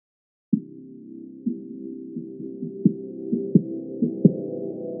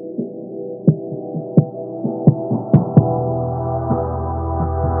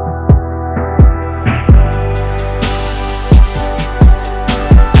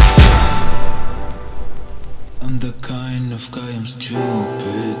of guy, I'm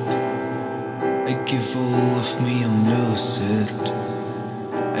stupid. I give all of me, I'm lucid.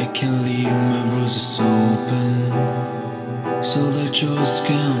 I can leave my bruises open so that yours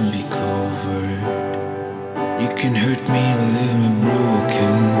can be covered. You can hurt me or leave me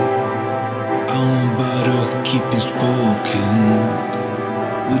broken. I'm about to keep it spoken.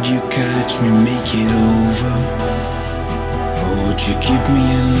 Would you catch me, make it over? Or would you keep me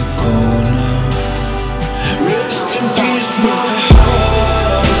in the corner? Rest in peace, my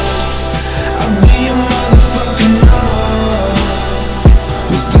heart. I'll be a motherfucker now.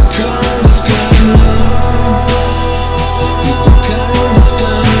 Who's the kind that's gone now? Who's the kind that's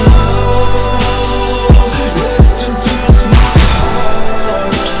gone now? Rest in peace, my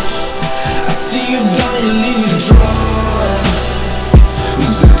heart. I see you dying, leave you dry.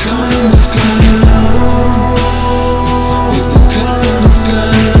 Who's the kind that's gone now? Who's the kind that's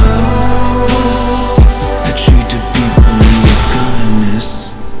gone now? I treat the people with kindness.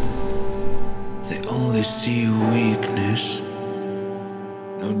 They only see your weakness.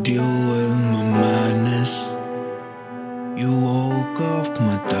 No deal with my madness. You woke up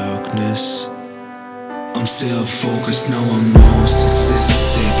my darkness. I'm self-focused, now I'm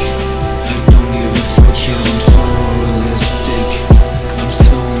narcissistic. I don't give a fuck, yeah, I'm